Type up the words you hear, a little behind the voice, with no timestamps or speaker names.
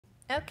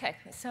Okay,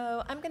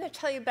 so I'm going to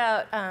tell you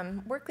about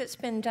work that's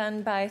been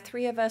done by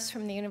 3 of us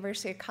from the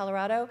University of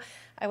Colorado.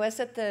 I was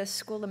at the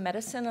School of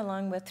Medicine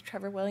along with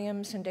Trevor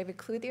Williams and David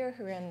Clouthier,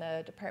 who are in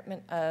the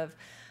Department of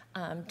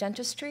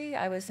Dentistry.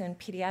 I was in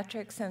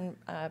pediatrics, and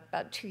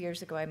about 2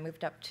 years ago I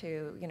moved up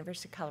to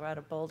University of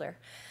Colorado Boulder.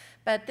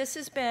 But this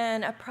has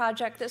been a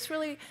project that's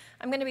really,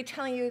 I'm going to be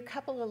telling you a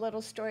couple of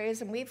little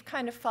stories, and we've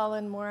kind of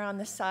fallen more on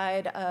the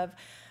side of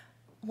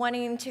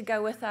wanting to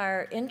go with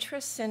our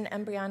interests in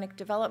embryonic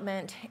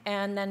development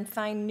and then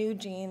find new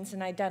genes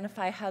and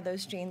identify how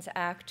those genes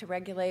act to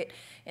regulate,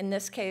 in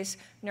this case,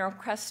 neural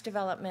crest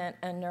development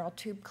and neural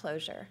tube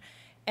closure.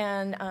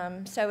 And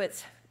so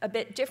it's a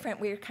bit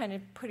different. We're kind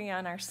of putting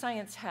on our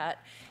science hat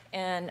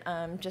and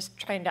just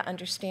trying to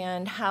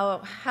understand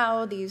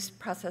how these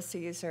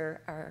processes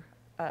are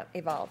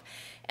evolve.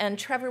 And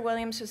Trevor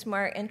Williams was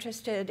more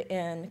interested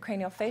in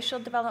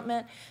craniofacial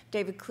development,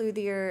 David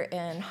Clouthier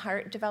in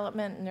heart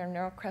development and their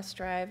neural crest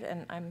drive,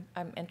 and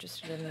I'm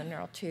interested in the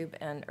neural tube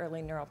and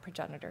early neural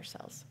progenitor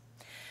cells.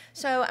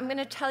 So I'm going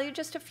to tell you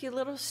just a few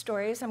little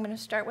stories. I'm going to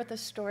start with a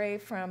story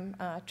from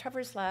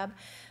Trevor's lab.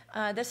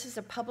 This is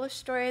a published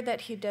story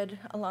that he did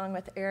along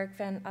with Eric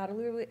Van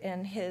Otterloo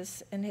in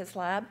his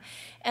lab.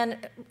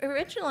 And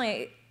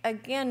originally,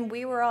 again,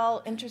 we were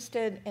all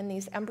interested in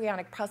these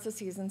embryonic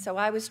processes, and so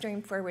I was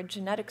doing forward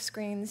genetic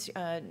screens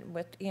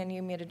with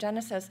ENU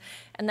mutagenesis,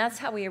 and that's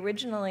how we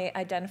originally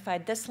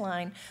identified this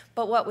line.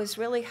 But what was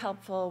really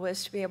helpful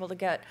was to be able to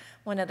get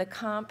one of the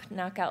comp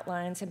knockout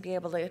lines and be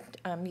able to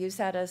use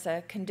that as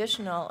a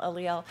conditional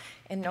allele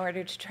in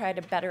order to try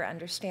to better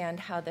understand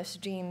how this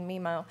gene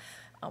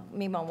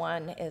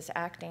MIMO1 is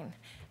acting.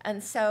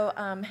 And so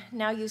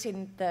now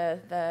using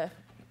the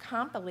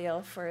comp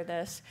allele for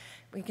this,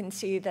 we can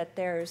see that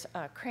there's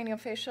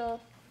craniofacial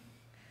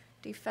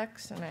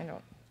defects, and I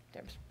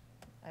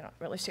don't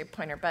really see a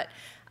pointer, but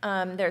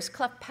there's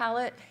cleft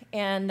palate,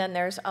 and then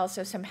there's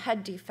also some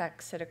head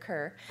defects that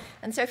occur.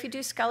 And so if you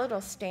do skeletal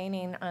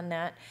staining on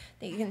that,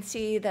 you can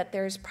see that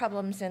there's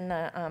problems in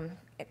the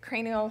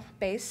cranial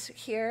base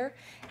here,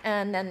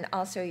 and then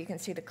also you can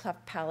see the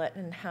cleft palate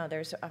and how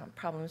there's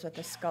problems with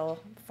the skull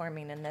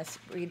forming in this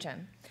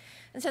region.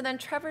 And so then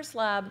Trevor's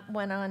lab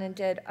went on and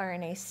did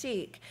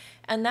RNA-seq,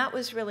 and that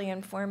was really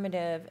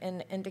informative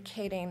in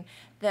indicating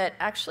that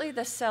actually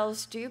the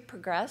cells do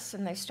progress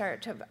and they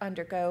start to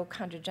undergo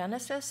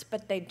chondrogenesis,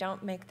 but they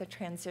don't make the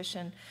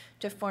transition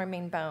to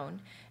forming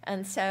bone.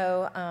 And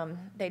so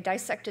they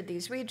dissected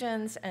these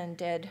regions and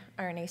did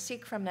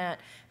RNA-seq from that,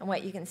 and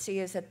what you can see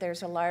is that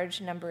there's a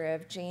large number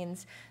of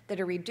genes that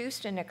are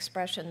reduced in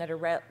expression that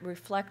are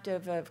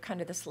reflective of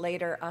kind of this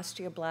later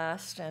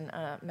osteoblast and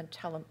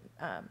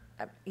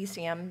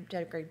ECM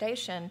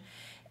degradation,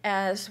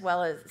 as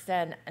well as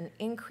then an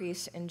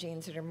increase in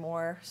genes that are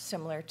more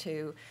similar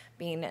to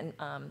being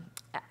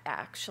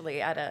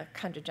actually at a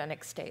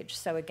chondrogenic stage.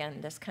 So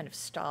again, this kind of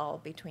stall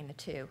between the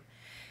two.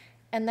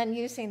 And then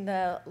using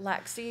the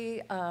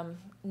LAC-Z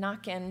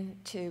knock-in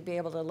to be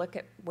able to look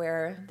at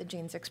where the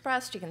gene's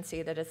expressed, you can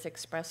see that it's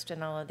expressed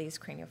in all of these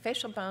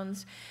craniofacial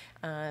bones,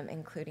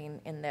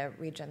 including in the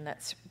region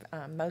that's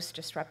most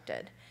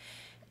disrupted.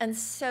 And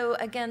so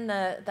again,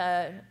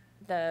 the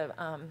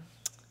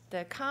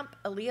comp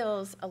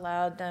alleles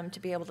allowed them to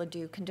be able to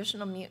do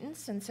conditional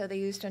mutants, and so they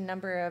used a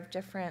number of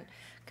different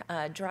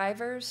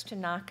drivers to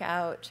knock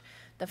out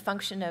the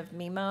function of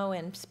MIMO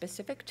in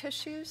specific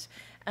tissues.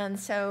 And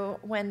so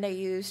when they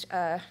used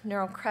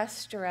neural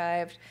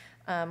crest-derived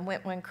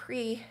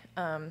Wnt1-Cre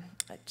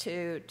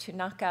to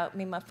knock out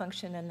MIMO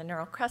function in the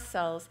neural crest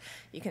cells,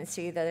 you can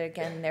see that,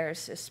 again,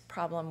 there's this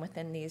problem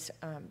within these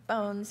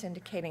bones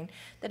indicating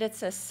that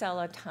it's a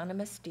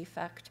cell-autonomous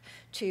defect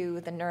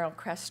to the neural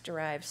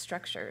crest-derived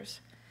structures.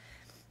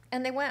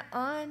 And they went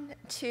on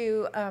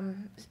to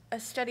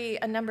study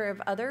a number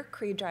of other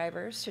Cre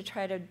drivers to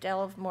try to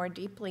delve more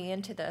deeply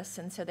into this.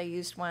 And so they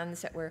used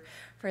ones that were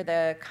for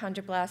the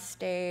chondroblast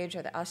stage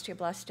or the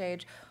osteoblast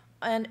stage,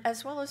 and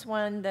as well as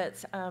one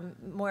that's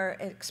more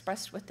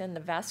expressed within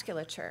the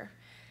vasculature.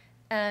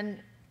 And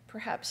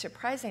perhaps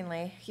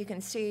surprisingly, you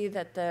can see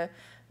that the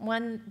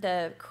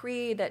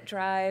Cre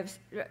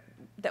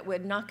that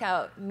would knock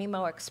out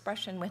MIMO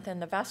expression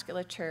within the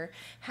vasculature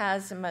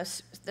has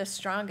the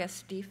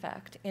strongest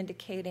defect,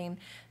 indicating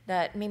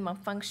that MIMO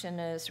function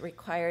is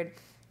required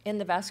in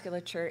the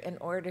vasculature in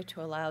order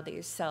to allow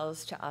these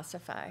cells to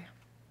ossify.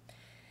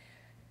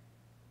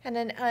 And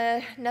then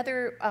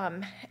another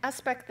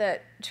aspect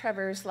that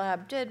Trevor's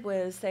lab did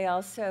was they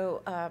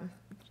also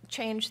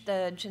changed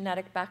the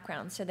genetic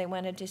background. So they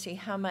wanted to see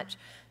how much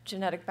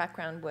genetic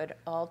background would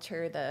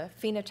alter the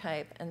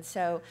phenotype. And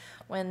so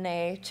when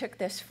they took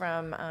this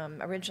from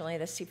originally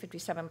the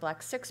C57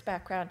 Black 6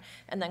 background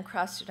and then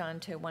crossed it on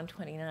to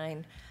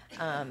 129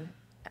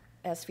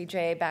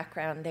 SVJ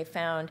background, they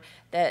found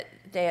that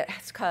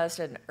it's caused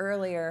an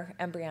earlier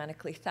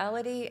embryonic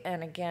lethality,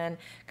 and again,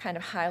 kind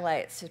of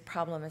highlights the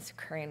problem that's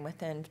occurring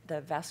within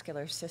the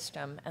vascular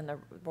system and the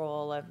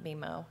role of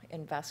MIMO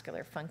in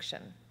vascular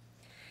function.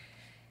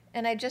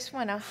 And I just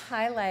want to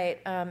highlight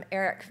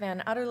Eric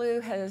Van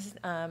Otterloo has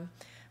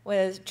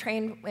was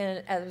trained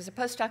as a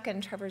postdoc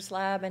in Trevor's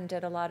lab and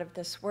did a lot of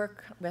this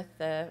work with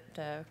the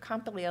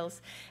comp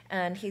alleles,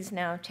 and he's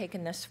now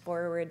taken this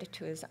forward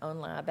to his own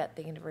lab at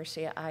the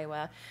University of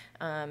Iowa,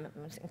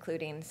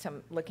 including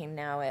looking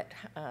now at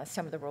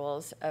some of the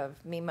roles of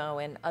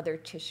MIMO in other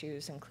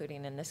tissues,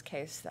 including in this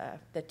case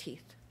the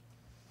teeth.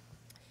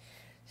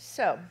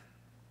 So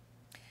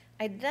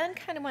I then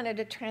kind of wanted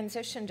to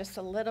transition just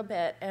a little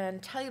bit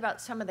and tell you about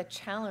some of the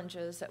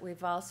challenges that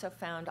we've also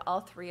found,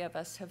 all three of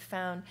us have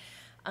found,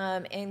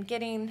 in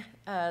getting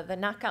the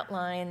knockout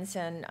lines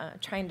and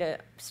trying to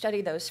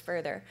study those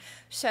further.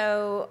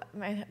 So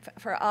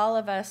for all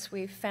of us,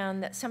 we've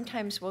found that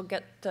sometimes we'll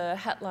get the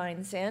het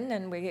lines in,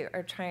 and we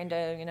are trying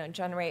to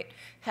generate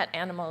het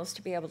animals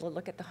to be able to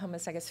look at the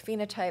homozygous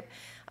phenotype.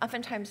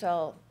 Oftentimes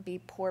they'll be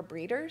poor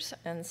breeders,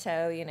 and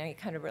so you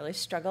kind of really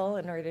struggle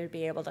in order to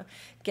be able to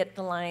get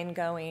the line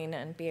going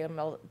and be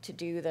able to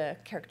do the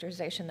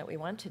characterization that we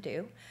want to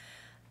do.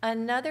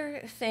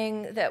 Another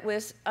thing that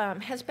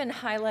has been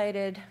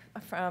highlighted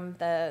from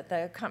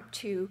the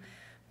Comp2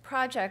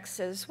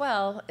 projects as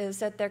well is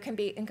that there can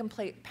be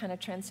incomplete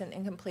penetrance and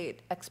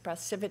incomplete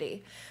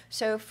expressivity.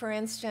 So, for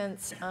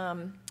instance,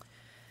 I've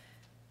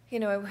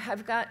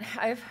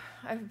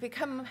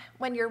become,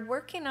 when you're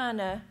working on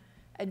a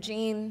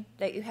gene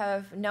that you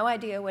have no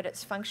idea what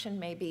its function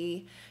may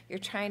be, you're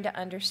trying to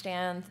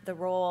understand the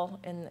role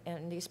in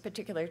these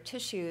particular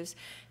tissues.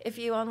 If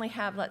you only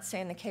have, let's say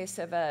in the case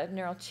of a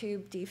neural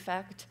tube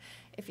defect,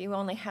 if you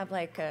only have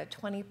like a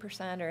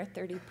 20% or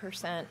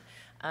 30%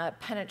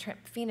 penetrant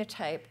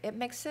phenotype, it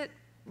makes it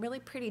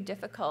really pretty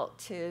difficult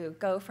to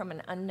go from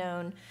an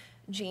unknown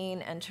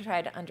gene and to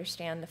try to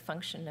understand the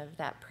function of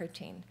that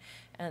protein.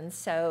 And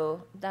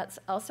so that's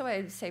also,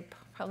 I'd say,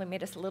 probably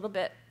made us a little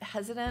bit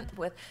hesitant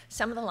with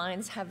some of the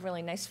lines have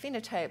really nice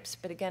phenotypes,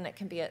 but again, it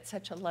can be at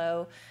such a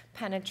low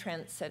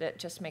penetrance that it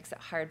just makes it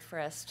hard for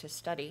us to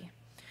study.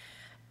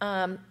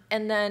 And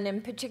then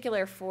in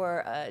particular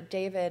for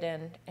David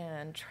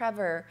and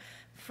Trevor,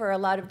 for a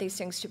lot of these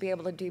things to be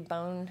able to do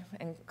bone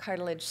and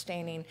cartilage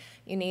staining,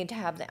 you need to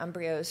have the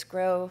embryos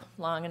grow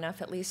long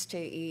enough, at least to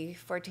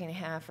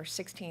E14.5 or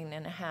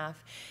 16.5,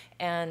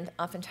 and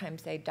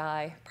oftentimes they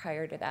die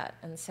prior to that.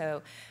 And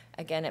so,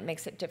 again, it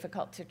makes it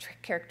difficult to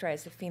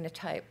characterize the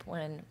phenotype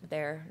when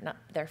they're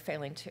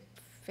failing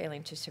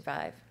to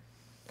survive.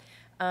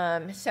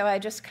 So I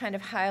just kind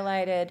of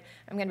highlighted,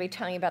 I'm going to be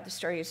telling you about the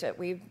stories that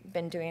we've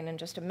been doing in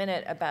just a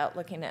minute about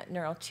looking at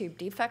neural tube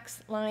defects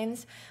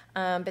lines.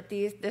 But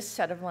this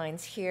set of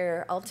lines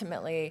here,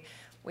 ultimately,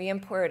 we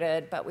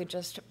imported, but we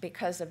just,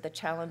 because of the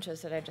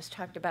challenges that I just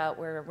talked about,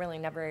 we're really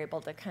never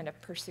able to kind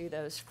of pursue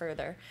those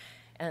further.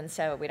 And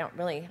so we don't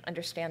really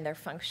understand their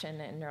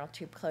function in neural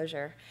tube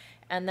closure.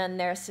 And then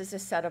this is a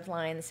set of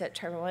lines that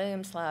Trevor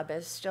Williams' lab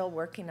is still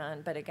working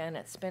on, but again,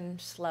 it's been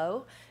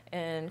slow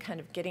in kind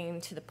of getting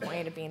to the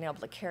point of being able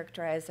to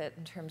characterize it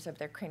in terms of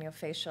their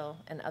craniofacial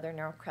and other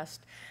neural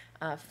crest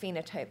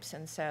phenotypes,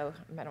 and so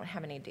I don't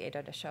have any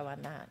data to show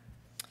on that.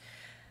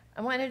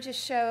 I wanted to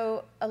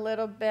show a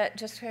little bit,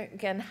 just to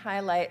again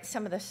highlight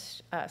some of the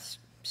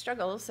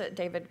struggles that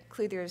David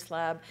Cluthier's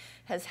lab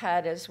has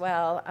had as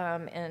well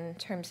in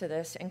terms of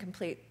this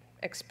incomplete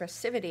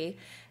expressivity.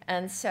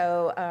 And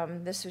so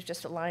this was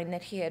just a line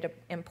that he had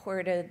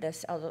imported,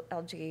 this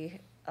LGL,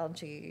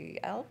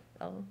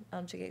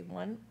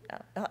 LG1,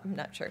 I'm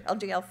not sure,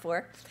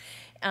 LGL4.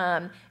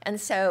 And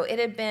so it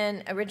had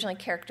been originally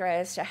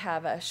characterized to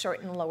have a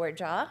shortened lower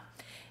jaw.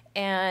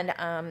 And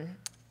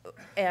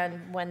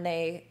when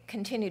they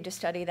continued to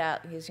study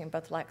that using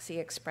both LAC-Z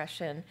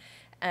expression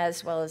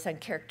as well as then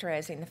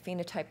characterizing the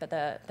phenotype of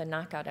the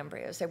knockout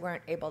embryos, they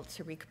weren't able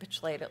to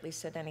recapitulate, at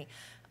least at any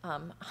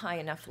high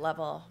enough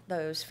level,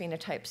 those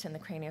phenotypes in the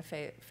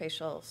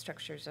craniofacial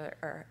structures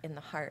are in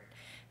the heart.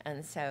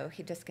 And so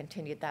he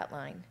discontinued that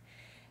line.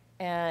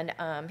 And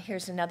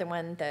here's another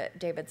one that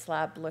David's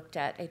lab looked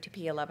at,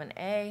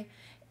 ATP11A,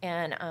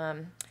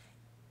 and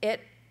it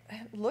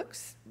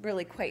looks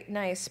really quite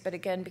nice, but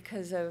again,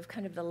 because of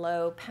kind of the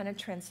low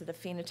penetrance of the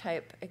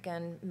phenotype,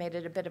 again, made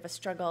it a bit of a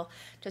struggle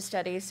to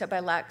study. So by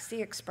LAC-Z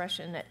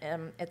expression,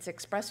 it's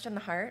expressed in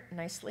the heart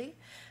nicely,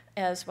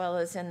 as well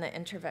as in the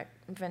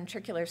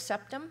interventricular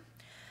septum.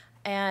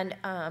 And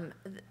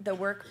the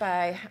work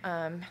by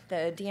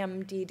the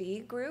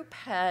DMDD group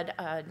had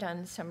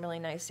done some really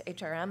nice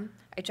HREM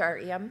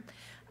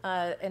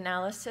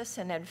analysis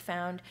and had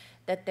found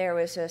that there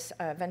was this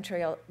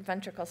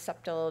ventricle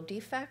septal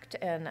defect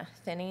and a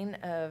thinning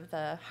of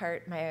the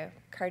heart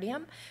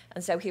myocardium.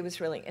 And so he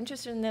was really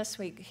interested in this.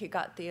 He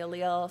got the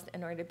allele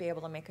in order to be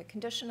able to make a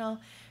conditional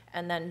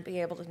and then be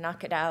able to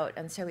knock it out.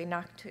 And so he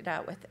knocked it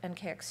out with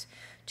NKX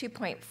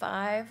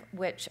 2.5,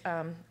 which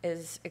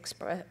is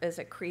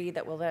a Cree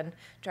that will then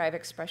drive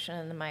expression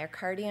in the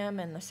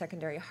myocardium and the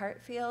secondary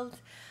heart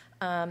field.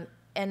 And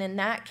in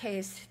that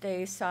case,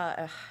 they saw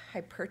a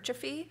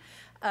hypertrophy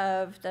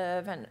of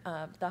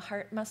the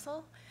heart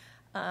muscle,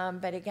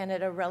 but again,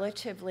 at a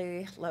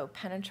relatively low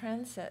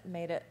penetrance, that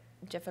made it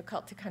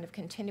difficult to kind of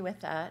continue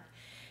with that.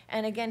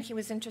 And again, he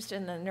was interested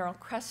in the neural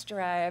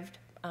crest-derived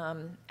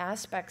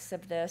aspects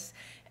of this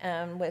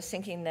and was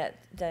thinking that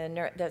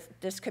that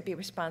this could be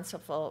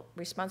responsible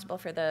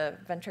for the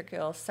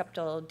ventricular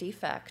septal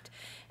defect.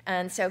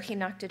 And so he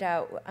knocked it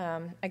out,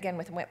 again,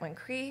 with Wnt1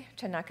 Cree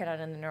to knock it out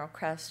in the neural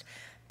crest,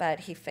 but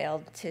he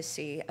failed to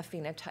see a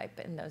phenotype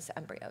in those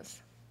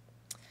embryos.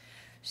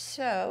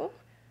 So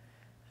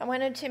I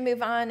wanted to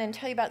move on and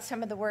tell you about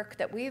some of the work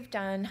that we've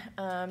done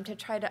to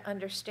try to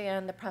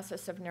understand the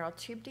process of neural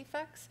tube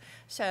defects.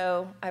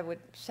 So I would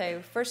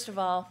say, first of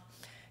all,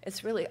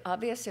 it's really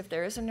obvious if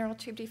there is a neural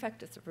tube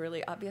defect. It's a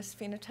really obvious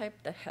phenotype.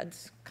 The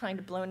head's kind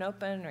of blown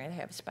open, or they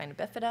have spina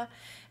bifida.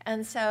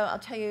 And so I'll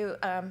tell you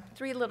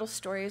 3 little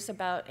stories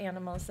about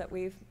animals that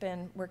we've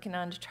been working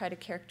on to try to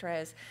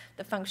characterize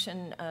the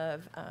function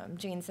of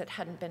genes that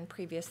hadn't been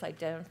previously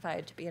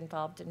identified to be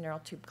involved in neural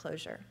tube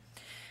closure.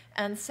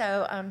 And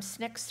so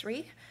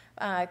SNCS3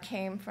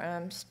 came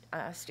from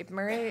Steve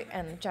Murray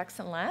and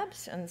Jackson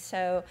Labs, and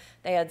so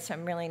they had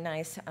some really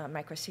nice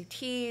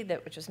micro-CT,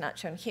 which is not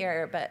shown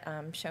here, but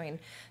showing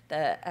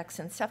the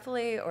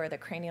exencephaly, or the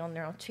cranial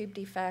neural tube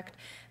defect.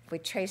 If we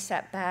trace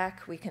that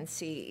back, we can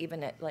see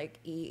even at like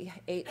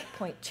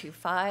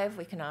E8.25,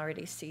 we can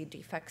already see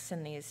defects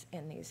in these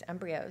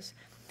embryos.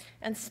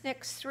 And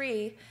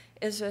SNCS3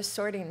 is a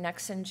sorting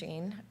nexin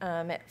gene.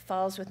 It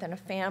falls within a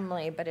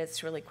family, but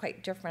it's really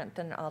quite different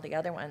than all the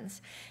other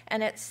ones.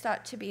 And it's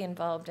thought to be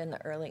involved in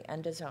the early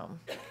endosome.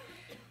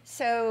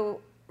 So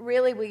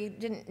really, we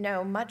didn't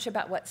know much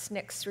about what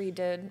SNCS3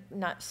 did,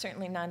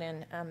 certainly not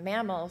in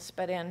mammals,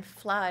 but in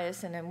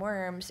flies and in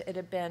worms. It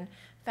had been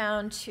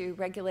found to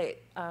regulate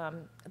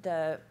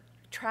the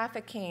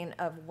trafficking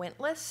of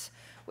Wnt-less,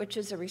 which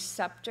is a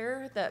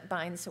receptor that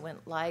binds the Wnt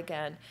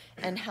ligand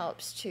and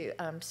helps to,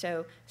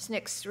 so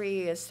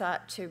SNCS3 is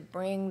thought to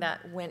bring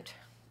that Wnt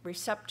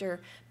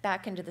receptor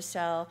back into the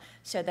cell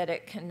so that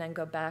it can then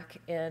go back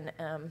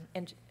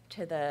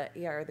into the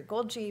ER, the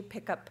Golgi,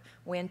 pick up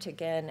Wnt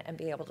again and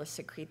be able to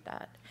secrete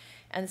that.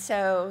 And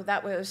so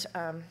that was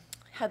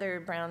Heather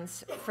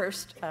Brown's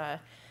first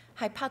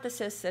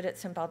hypothesis, that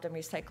it's involved in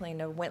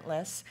recycling of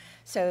Wnt-less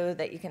so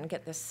that you can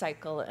get this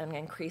cycle and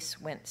increase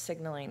Wnt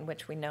signaling,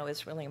 which we know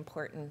is really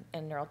important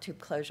in neural tube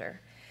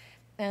closure.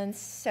 And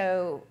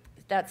so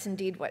that's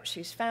indeed what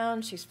she's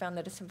found. She's found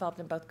that it's involved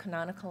in both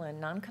canonical and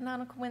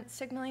non-canonical Wnt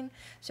signaling.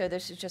 So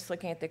this is just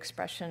looking at the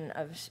expression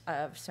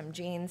of some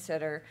genes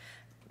that are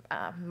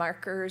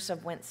markers of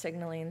Wnt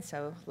signaling.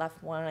 So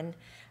LEF1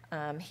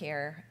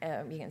 here,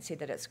 you can see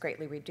that it's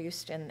greatly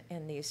reduced in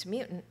these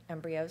mutant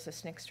embryos, the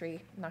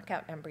SNCS3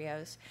 knockout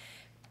embryos.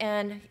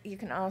 And you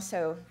can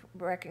also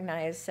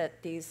recognize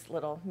that these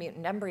little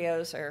mutant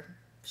embryos are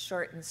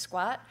short and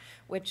squat,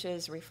 which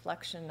is a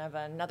reflection of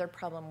another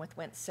problem with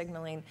Wnt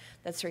signaling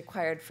that's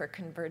required for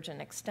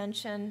convergent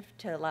extension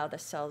to allow the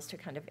cells to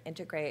kind of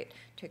integrate,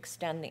 to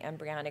extend the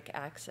embryonic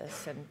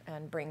axis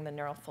and bring the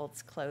neural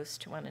folds close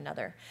to one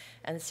another.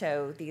 And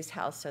so these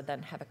also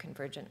then have a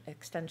convergent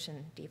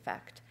extension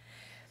defect.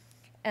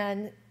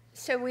 And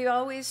so we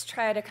always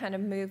try to kind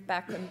of move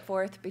back and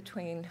forth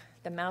between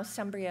the mouse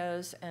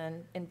embryos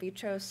and in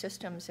vitro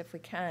systems if we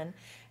can.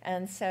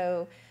 And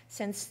so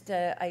since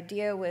the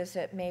idea was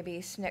that maybe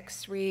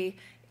SNCS3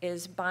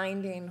 is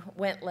binding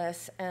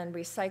Wnt-less and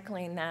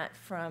recycling that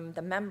from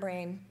the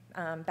membrane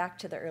back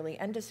to the early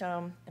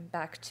endosome and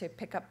back to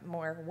pick up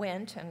more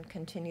Wnt and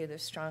continue the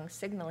strong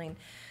signaling,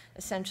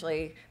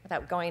 essentially,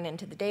 without going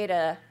into the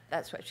data,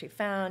 that's what she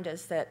found,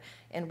 is that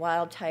in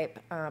wild type,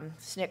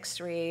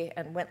 SNCS3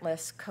 and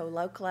Wnt-less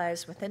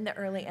co-localize within the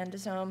early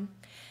endosome.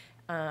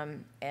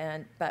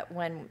 But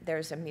when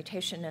there's a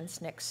mutation in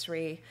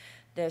SNCS3,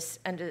 this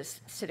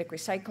endocytic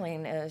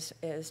recycling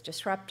is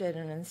disrupted,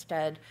 and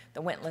instead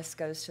the Wnt-less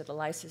goes to the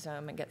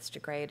lysosome and gets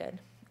degraded,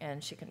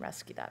 and she can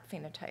rescue that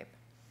phenotype.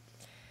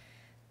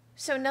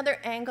 So another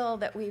angle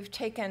that we've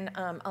taken,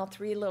 all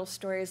 3 little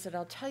stories that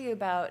I'll tell you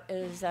about,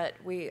 is that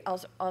we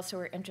also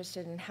are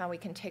interested in how we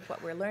can take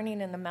what we're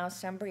learning in the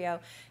mouse embryo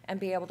and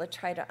be able to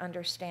try to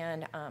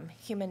understand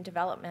human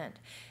development.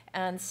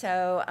 And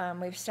so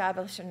we've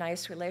established a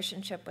nice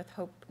relationship with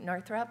Hope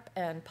Northrup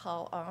and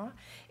Paul Ah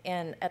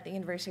at the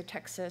University of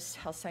Texas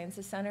Health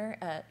Sciences Center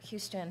at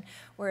Houston,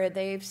 where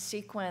they've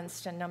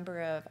sequenced a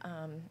number of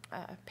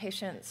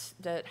patients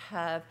that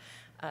have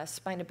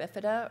spina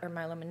bifida or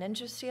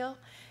myelomeningocele,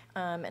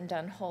 and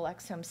done whole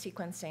exome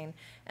sequencing.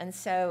 And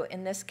so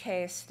in this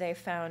case, they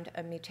found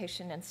a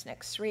mutation in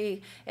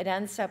SNCS3. It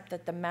ends up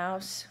that the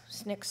mouse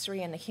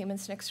SNCS3 and the human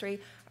SNCS3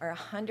 are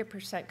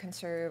 100%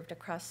 conserved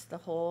across the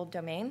whole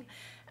domain.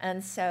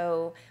 And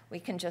so we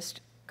can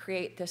just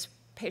create this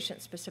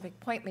patient-specific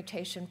point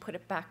mutation, put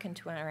it back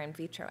into our in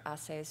vitro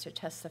assays to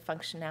test the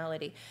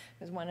functionality.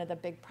 Because one of the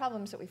big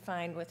problems that we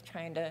find with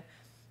trying to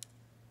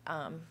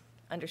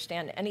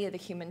understand any of the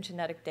human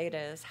genetic data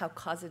is how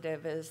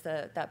causative is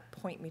that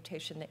point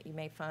mutation that you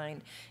may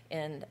find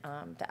in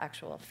the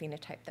actual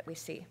phenotype that we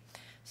see.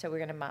 So we're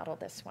going to model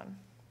this one.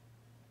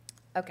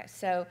 Okay,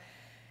 so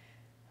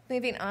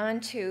Moving on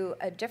to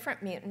a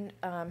different mutant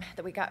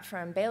that we got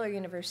from Baylor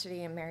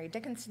University and Mary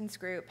Dickinson's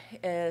group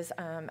is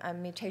a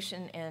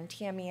mutation in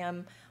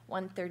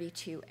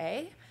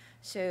TMEM132A.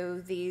 So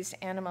these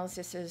animals,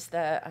 this is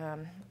the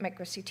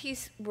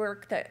micro-CT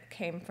work that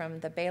came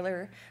from the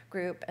Baylor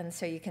group, and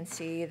so you can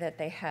see that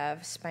they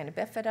have spina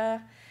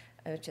bifida,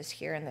 which is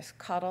here in this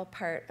caudal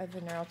part of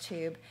the neural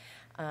tube.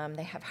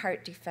 They have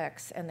heart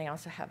defects, and they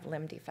also have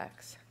limb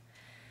defects.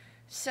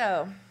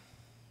 So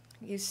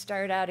you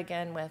start out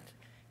again with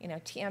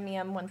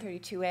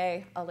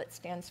TMEM132A, all it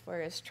stands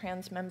for is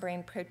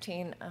transmembrane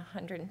protein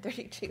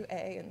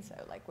 132A, and so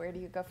where do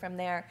you go from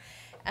there?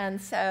 And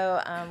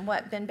so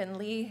what Bin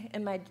Lee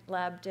in my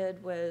lab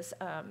did was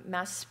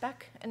mass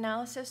spec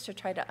analysis to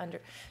try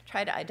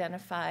to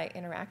identify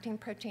interacting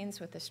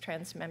proteins with this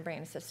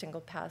transmembrane. It's a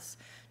single pass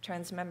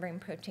transmembrane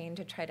protein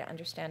to try to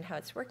understand how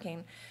it's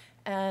working.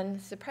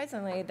 And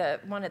surprisingly,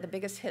 one of the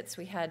biggest hits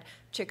we had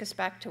took us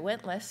back to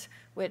Wintless,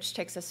 which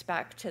takes us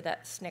back to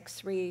that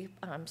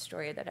SNCC3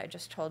 story that I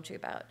just told you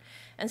about.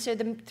 And so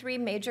the three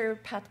major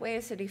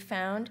pathways that he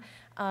found,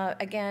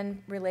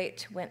 again, relate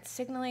to Wnt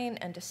signaling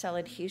and to cell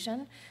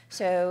adhesion.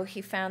 So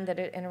he found that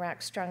it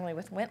interacts strongly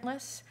with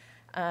Wintless,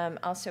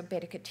 also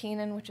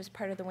beta-catenin, which is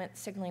part of the Wnt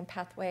signaling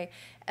pathway,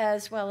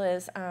 as well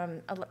as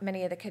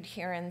many of the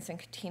cadherins and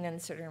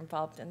catenins that are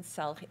involved in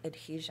cell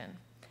adhesion.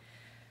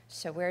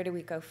 So where do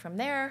we go from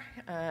there?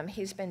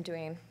 He's been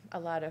doing a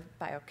lot of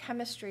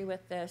biochemistry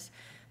with this,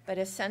 but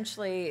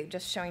essentially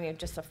just showing you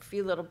just a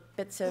few little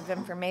bits of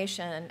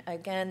information.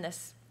 Again,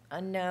 this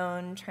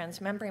unknown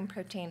transmembrane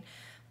protein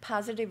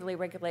positively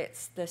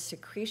regulates the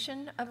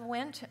secretion of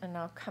Wnt, and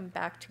I'll come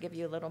back to give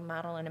you a little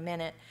model in a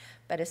minute,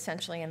 but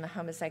essentially in the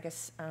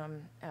homozygous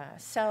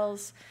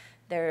cells,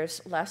 there's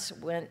less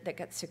Wnt that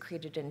gets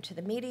secreted into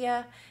the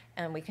media,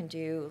 and we can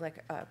do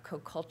a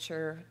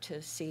co-culture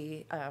to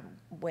see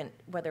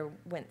whether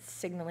Wnt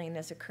signaling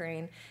is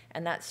occurring,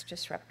 and that's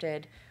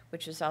disrupted,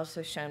 which is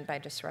also shown by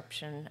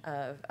disruption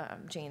of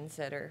genes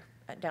that are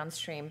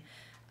downstream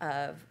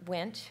of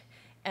Wnt.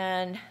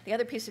 And the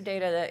other piece of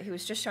data that he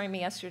was just showing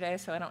me yesterday,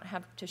 so I don't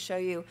have to show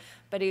you,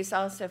 but he's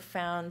also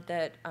found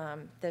that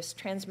this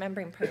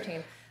transmembrane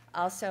protein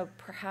also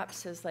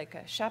perhaps is like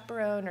a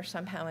chaperone or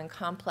somehow in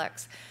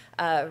complex,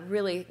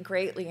 really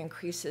greatly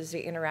increases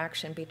the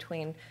interaction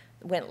between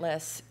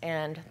Wintless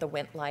and the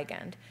Wnt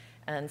ligand.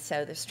 And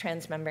so this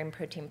transmembrane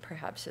protein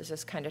perhaps is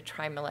this kind of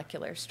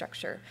trimolecular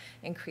structure,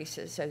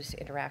 increases those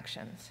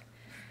interactions.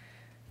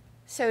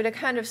 So to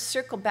kind of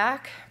circle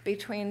back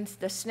between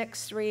the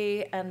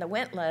SNCC3 and the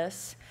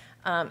Wintless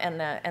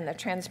and the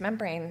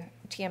transmembrane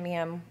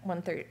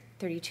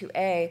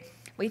TMEM132A,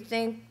 we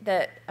think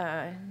that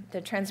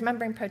the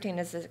transmembrane protein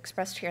is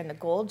expressed here in the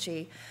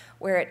Golgi,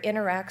 where it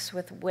interacts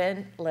with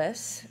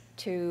Wintless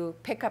to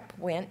pick up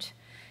Wnt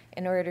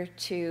in order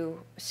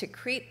to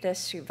secrete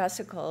this through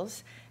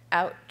vesicles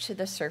out to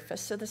the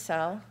surface of the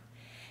cell.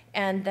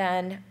 And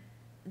then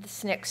the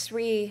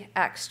SNCC3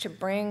 acts to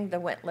bring the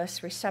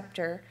Wintless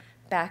receptor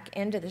back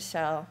into the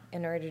cell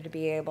in order to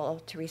be able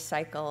to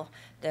recycle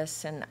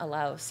this and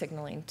allow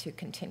signaling to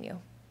continue.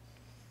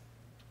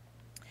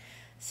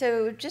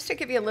 So just to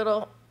give you a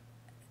little,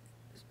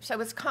 so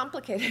it's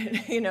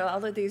complicated,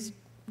 all of these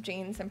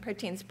genes and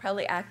proteins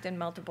probably act in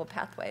multiple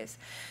pathways.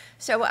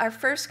 So our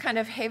first kind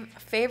of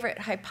favorite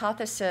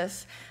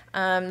hypothesis,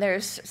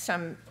 there's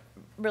some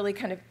really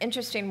kind of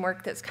interesting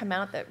work that's come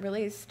out that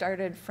really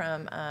started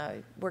from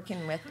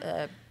working with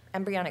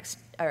embryonic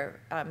or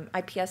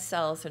iPS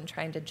cells and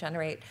trying to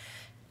generate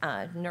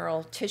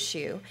neural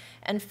tissue,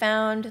 and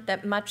found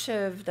that much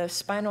of the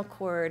spinal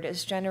cord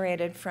is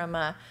generated from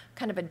a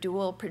kind of a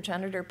dual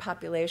progenitor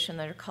population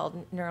that are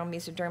called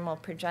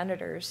neuromesodermal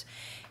progenitors.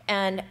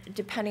 And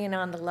depending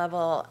on the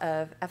level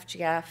of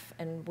FGF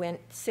and Wnt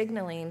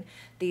signaling,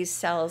 these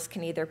cells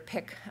can either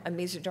pick a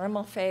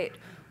mesodermal fate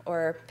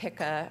or pick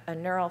a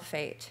neural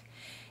fate.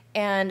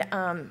 And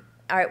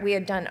we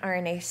had done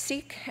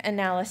RNA-seq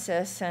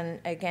analysis, and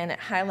again, it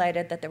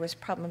highlighted that there was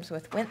problems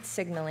with Wnt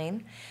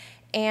signaling.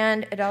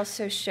 And it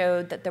also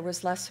showed that there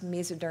was less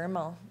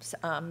mesodermal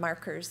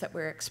markers that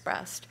were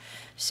expressed.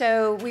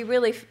 So we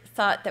really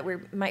thought that we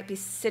might be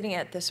sitting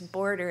at this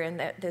border and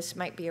that this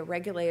might be a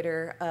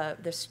regulator,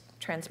 this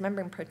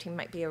transmembrane protein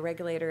might be a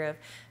regulator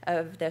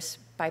of this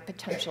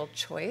bipotential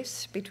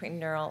choice between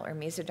neural or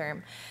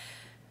mesoderm.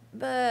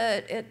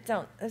 But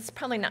it's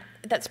probably not,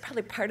 that's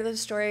probably part of the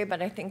story,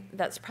 but I think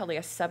that's probably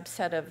a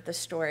subset of the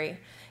story.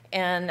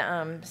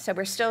 And so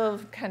we're still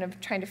kind of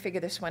trying to figure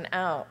this one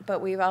out,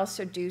 but we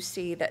also do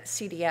see that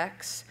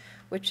CDX,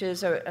 which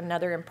is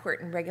another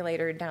important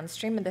regulator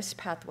downstream of this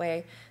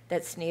pathway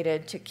that's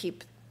needed to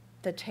keep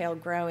the tail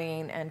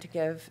growing and to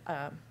give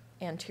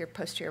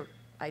anterior-posterior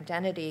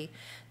identity,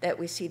 that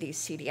we see these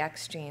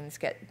CDX genes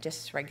get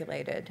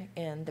dysregulated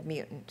in the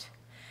mutant.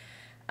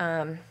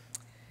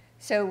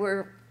 So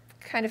we're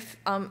kind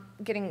of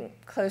getting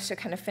close to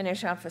kind of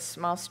finish off a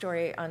small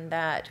story on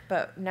that,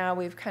 but now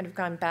we've kind of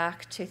gone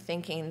back to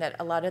thinking that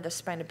a lot of the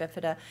spina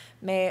bifida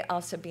may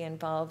also be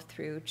involved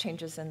through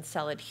changes in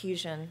cell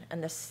adhesion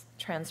and this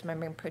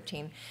transmembrane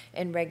protein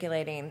in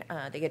regulating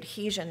the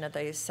adhesion of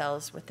these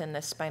cells within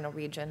the spinal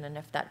region, and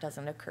if that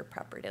doesn't occur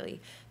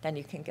properly, then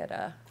you can get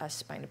a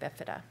spina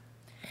bifida.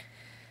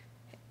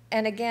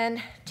 And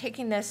again,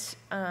 taking this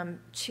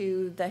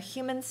to the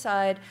human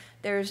side,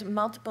 there's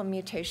multiple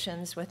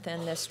mutations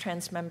within this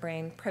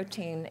transmembrane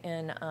protein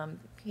in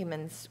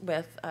humans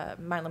with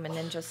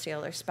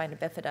myelomeningocele or spina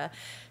bifida.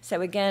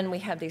 So again, we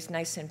have these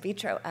nice in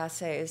vitro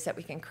assays that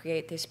we can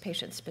create these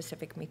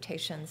patient-specific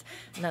mutations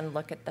and then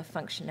look at the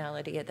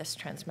functionality of this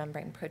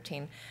transmembrane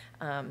protein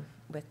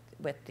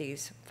with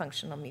these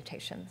functional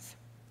mutations.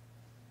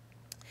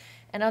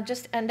 And I'll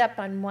just end up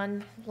on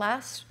one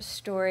last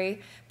story,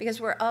 because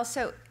we're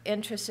also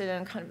interested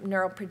in kind of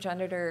neural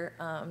progenitor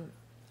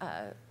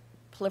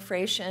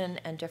proliferation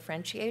and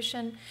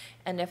differentiation.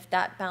 And if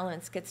that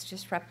balance gets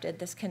disrupted,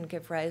 this can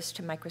give rise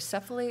to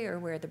microcephaly, or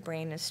where the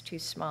brain is too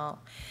small.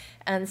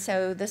 And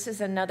so this is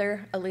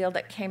another allele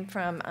that came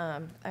from,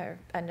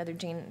 another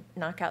gene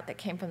knockout that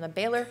came from the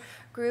Baylor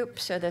group.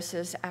 So this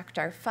is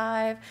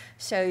ACTAR5.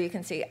 So you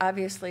can see,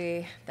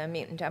 obviously, the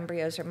mutant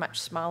embryos are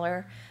much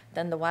smaller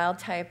than the wild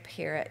type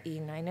here at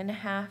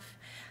E9.5.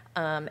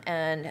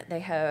 And they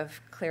have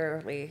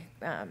clearly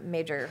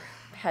major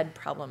head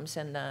problems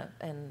in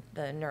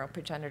the neural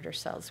progenitor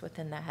cells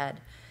within the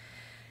head.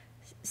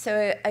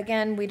 So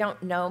again, we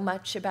don't know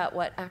much about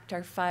what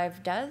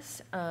ACTAR5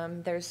 does.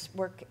 There's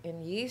work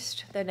in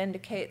yeast that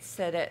indicates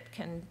that it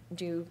can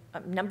do a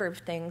number of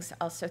things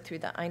also through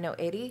the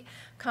INO80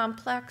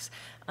 complex,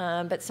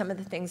 but some of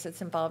the things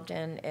it's involved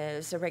in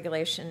is the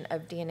regulation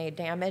of DNA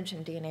damage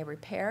and DNA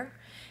repair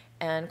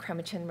and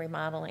chromatin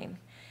remodeling.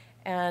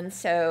 And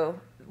so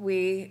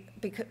we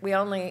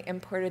only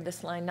imported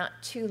this line not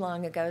too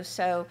long ago,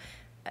 so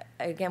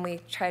again, we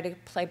try to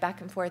play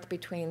back and forth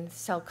between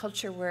cell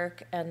culture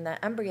work and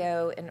the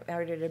embryo in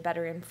order to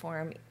better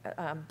inform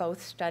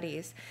both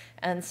studies.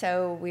 And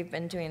so we've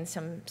been doing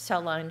some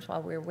cell lines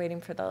while we're waiting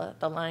for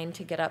the line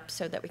to get up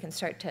so that we can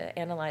start to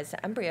analyze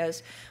the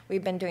embryos.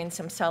 We've been doing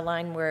some cell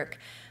line work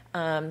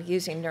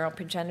using neural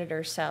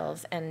progenitor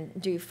cells, and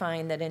do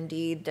find that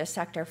indeed the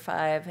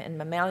ACTAR5 in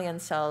mammalian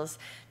cells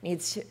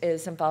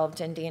is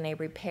involved in DNA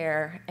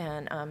repair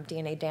and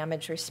DNA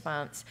damage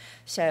response.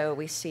 So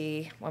we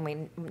see when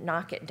we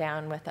knock it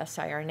down with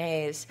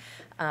siRNAs,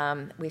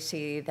 we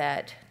see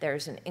that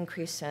there's an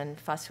increase in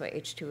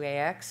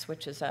phospho-H2AX,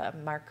 which is a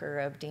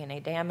marker of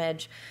DNA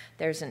damage.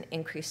 There's an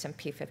increase in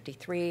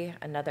P53,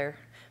 another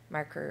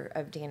marker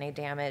of DNA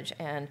damage,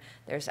 and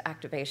there's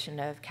activation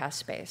of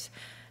caspase.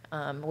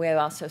 We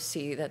also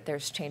see that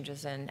there's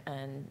changes in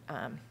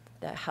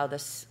how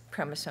the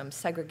chromosomes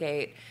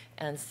segregate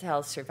and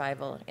cell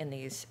survival in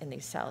these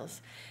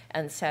cells.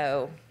 And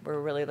so we're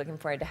really looking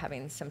forward to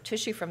having some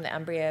tissue from the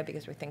embryo,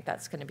 because we think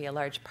that's going to be a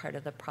large part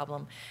of the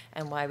problem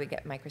and why we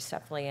get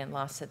microcephaly and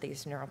loss of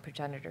these neural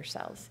progenitor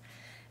cells.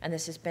 And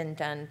this has been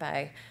done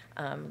by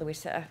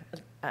Luisa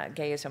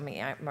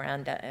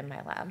Gayoso-Miranda in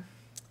my lab.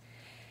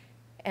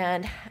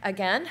 And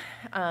again,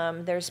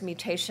 there's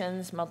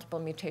mutations, multiple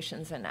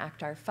mutations in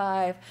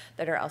ACTAR5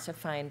 that are also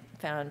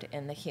found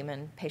in the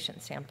human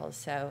patient samples.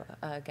 So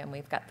again,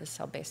 we've got the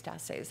cell-based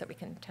assays that we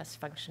can test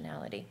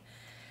functionality.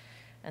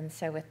 And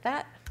so with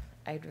that,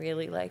 I'd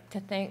really like to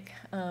thank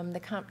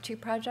the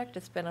COMP2 project.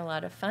 It's been a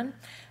lot of fun.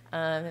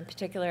 In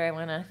particular, I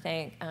want to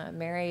thank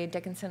Mary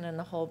Dickinson and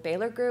the whole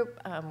Baylor group.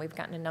 We've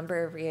gotten a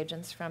number of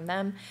reagents from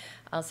them.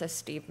 Also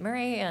Steve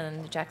Murray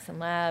and Jackson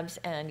Labs,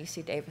 and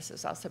UC Davis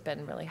has also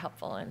been really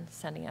helpful in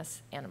sending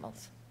us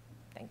animals.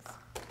 Thanks.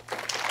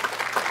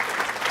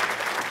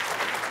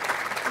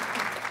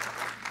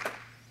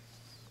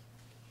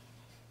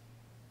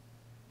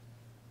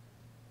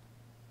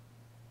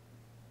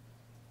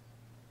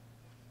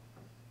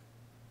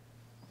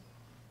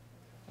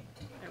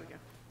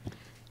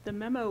 The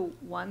Memo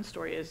 1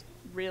 story is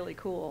really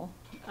cool.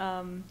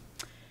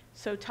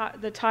 So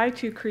the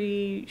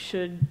Ty2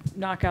 should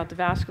knock out the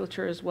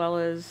vasculature as well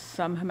as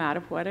some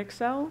hematopoietic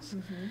cells.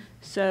 Mm-hmm.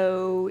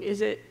 So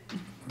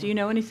do you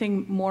know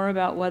anything more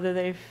about whether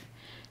they've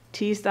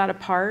teased that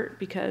apart?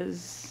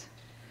 Because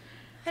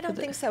I don't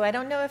think so. I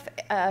don't know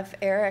if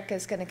Eric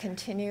is going to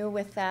continue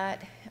with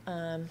that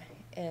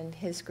in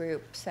his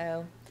group.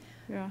 So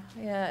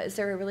yeah, is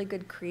there a really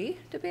good Cree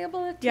to be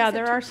able to tease Yeah,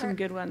 there are some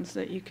good ones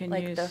that you can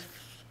use. Like the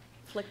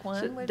Flick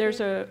one? So there's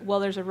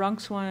a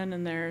Runx one,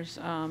 and there's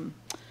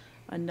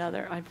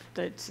another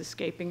that's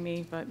escaping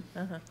me, but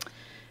yeah,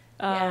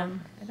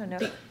 I don't know.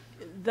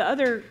 The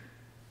other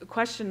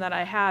question that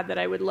I had that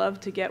I would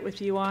love to get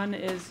with you on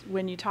is,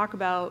 when you talk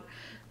about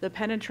the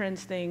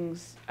penetrance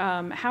things,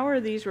 how are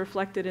these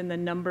reflected in the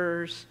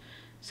numbers?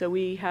 So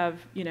we have,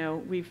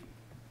 we've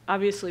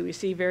obviously we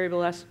see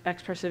variable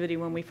expressivity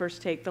when we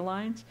first take the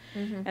lines,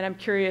 and I'm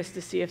curious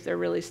to see if they're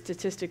really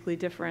statistically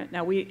different.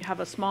 Now, we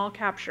have a small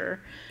capture,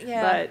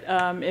 but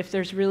if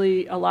there's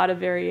really a lot of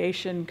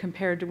variation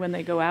compared to when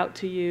they go out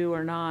to you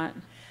or not.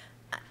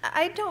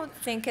 I don't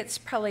think it's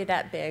probably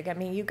that big. I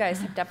mean, you guys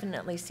have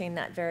definitely seen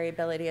that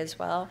variability as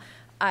well.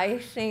 I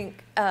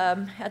think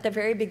at the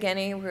very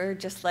beginning,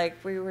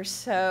 we were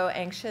so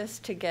anxious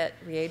to get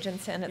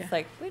reagents in. It's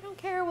like, we don't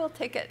care, we'll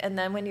take it. And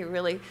then when you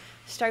really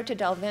start to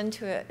delve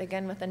into it,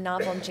 again, with a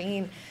novel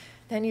gene,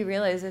 then you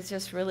realize it's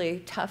just really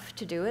tough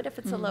to do it if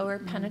it's a lower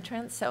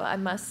penetrance. So I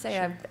must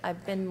say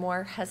I've been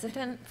more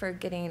hesitant for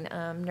getting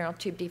neural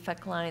tube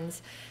defect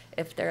lines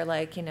if they're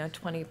like,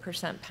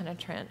 20%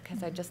 penetrant,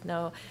 because I just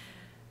know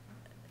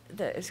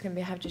that it's going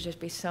to have to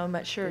just be so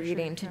much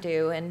reading to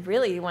do. And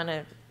really, you want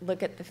to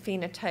look at the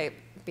phenotype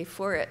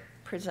before it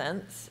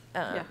presents,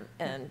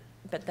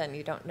 but then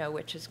you don't know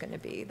which is going to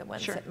be the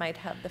ones that might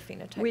have the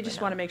phenotype. We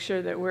just want to make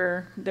sure that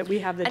we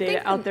have the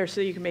data out there so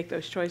you can make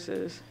those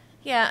choices.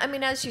 Yeah, I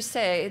mean, as you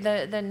say,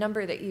 the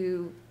number that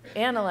you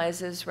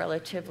analyze is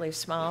relatively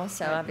small,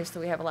 so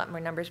obviously we have a lot more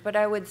numbers. But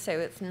I would say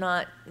it's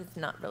not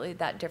really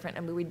that different.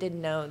 I mean, we did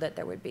know that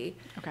there would be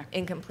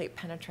incomplete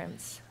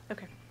penetrance.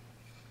 Okay.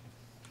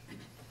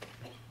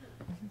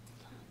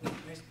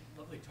 Nice,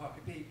 lovely talk.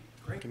 It'd be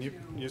great. Can you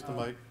use the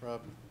mic,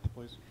 Rob,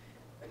 please?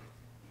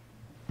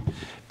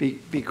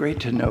 Be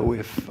great to know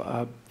if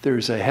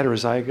there's a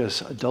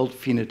heterozygous adult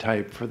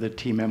phenotype for the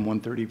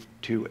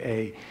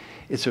TMEM132A.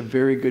 It's a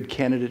very good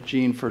candidate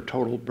gene for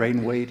total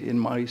brain weight in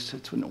mice.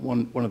 It's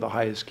one of the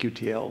highest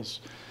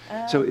QTLs.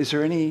 So is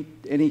there any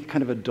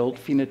kind of adult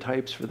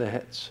phenotypes for the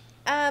HETs?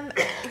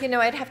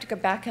 I'd have to go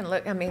back and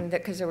look. I mean,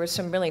 because there was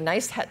some really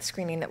nice HET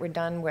screening that were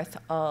done with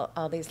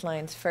all these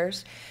lines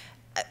first.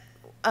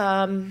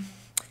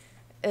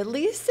 At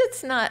least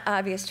it's not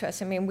obvious to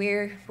us. I mean,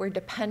 we're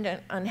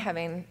dependent on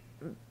having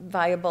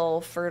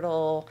viable,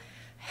 fertile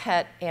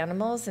het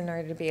animals in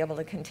order to be able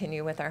to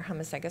continue with our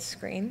homozygous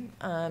screen.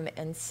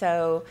 And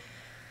so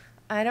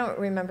I don't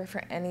remember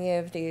for any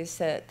of these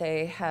that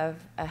they have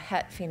a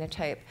het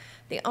phenotype.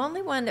 The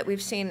only one that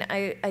we've seen,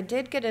 I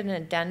did get an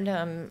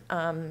addendum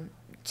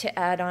to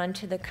add on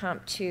to the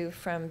Comp2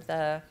 from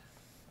the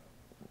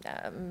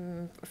I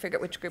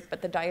forget which group,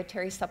 but the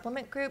dietary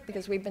supplement group,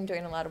 because we've been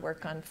doing a lot of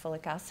work on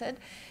folic acid.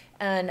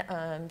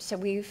 And so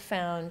we've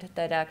found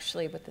that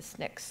actually with the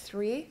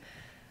SNCS3,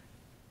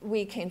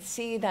 we can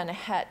see then a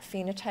het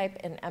phenotype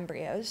in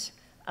embryos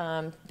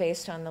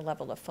based on the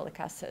level of folic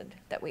acid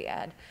that we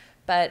add.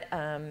 But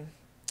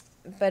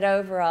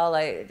overall,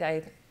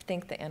 I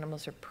think the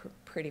animals are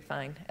pretty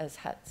fine as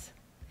hets,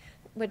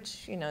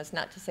 which, is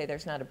not to say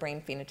there's not a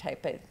brain phenotype,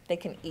 but they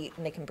can eat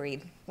and they can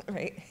breed,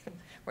 right?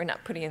 We're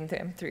not putting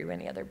them through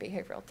any other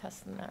behavioral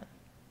tests than that.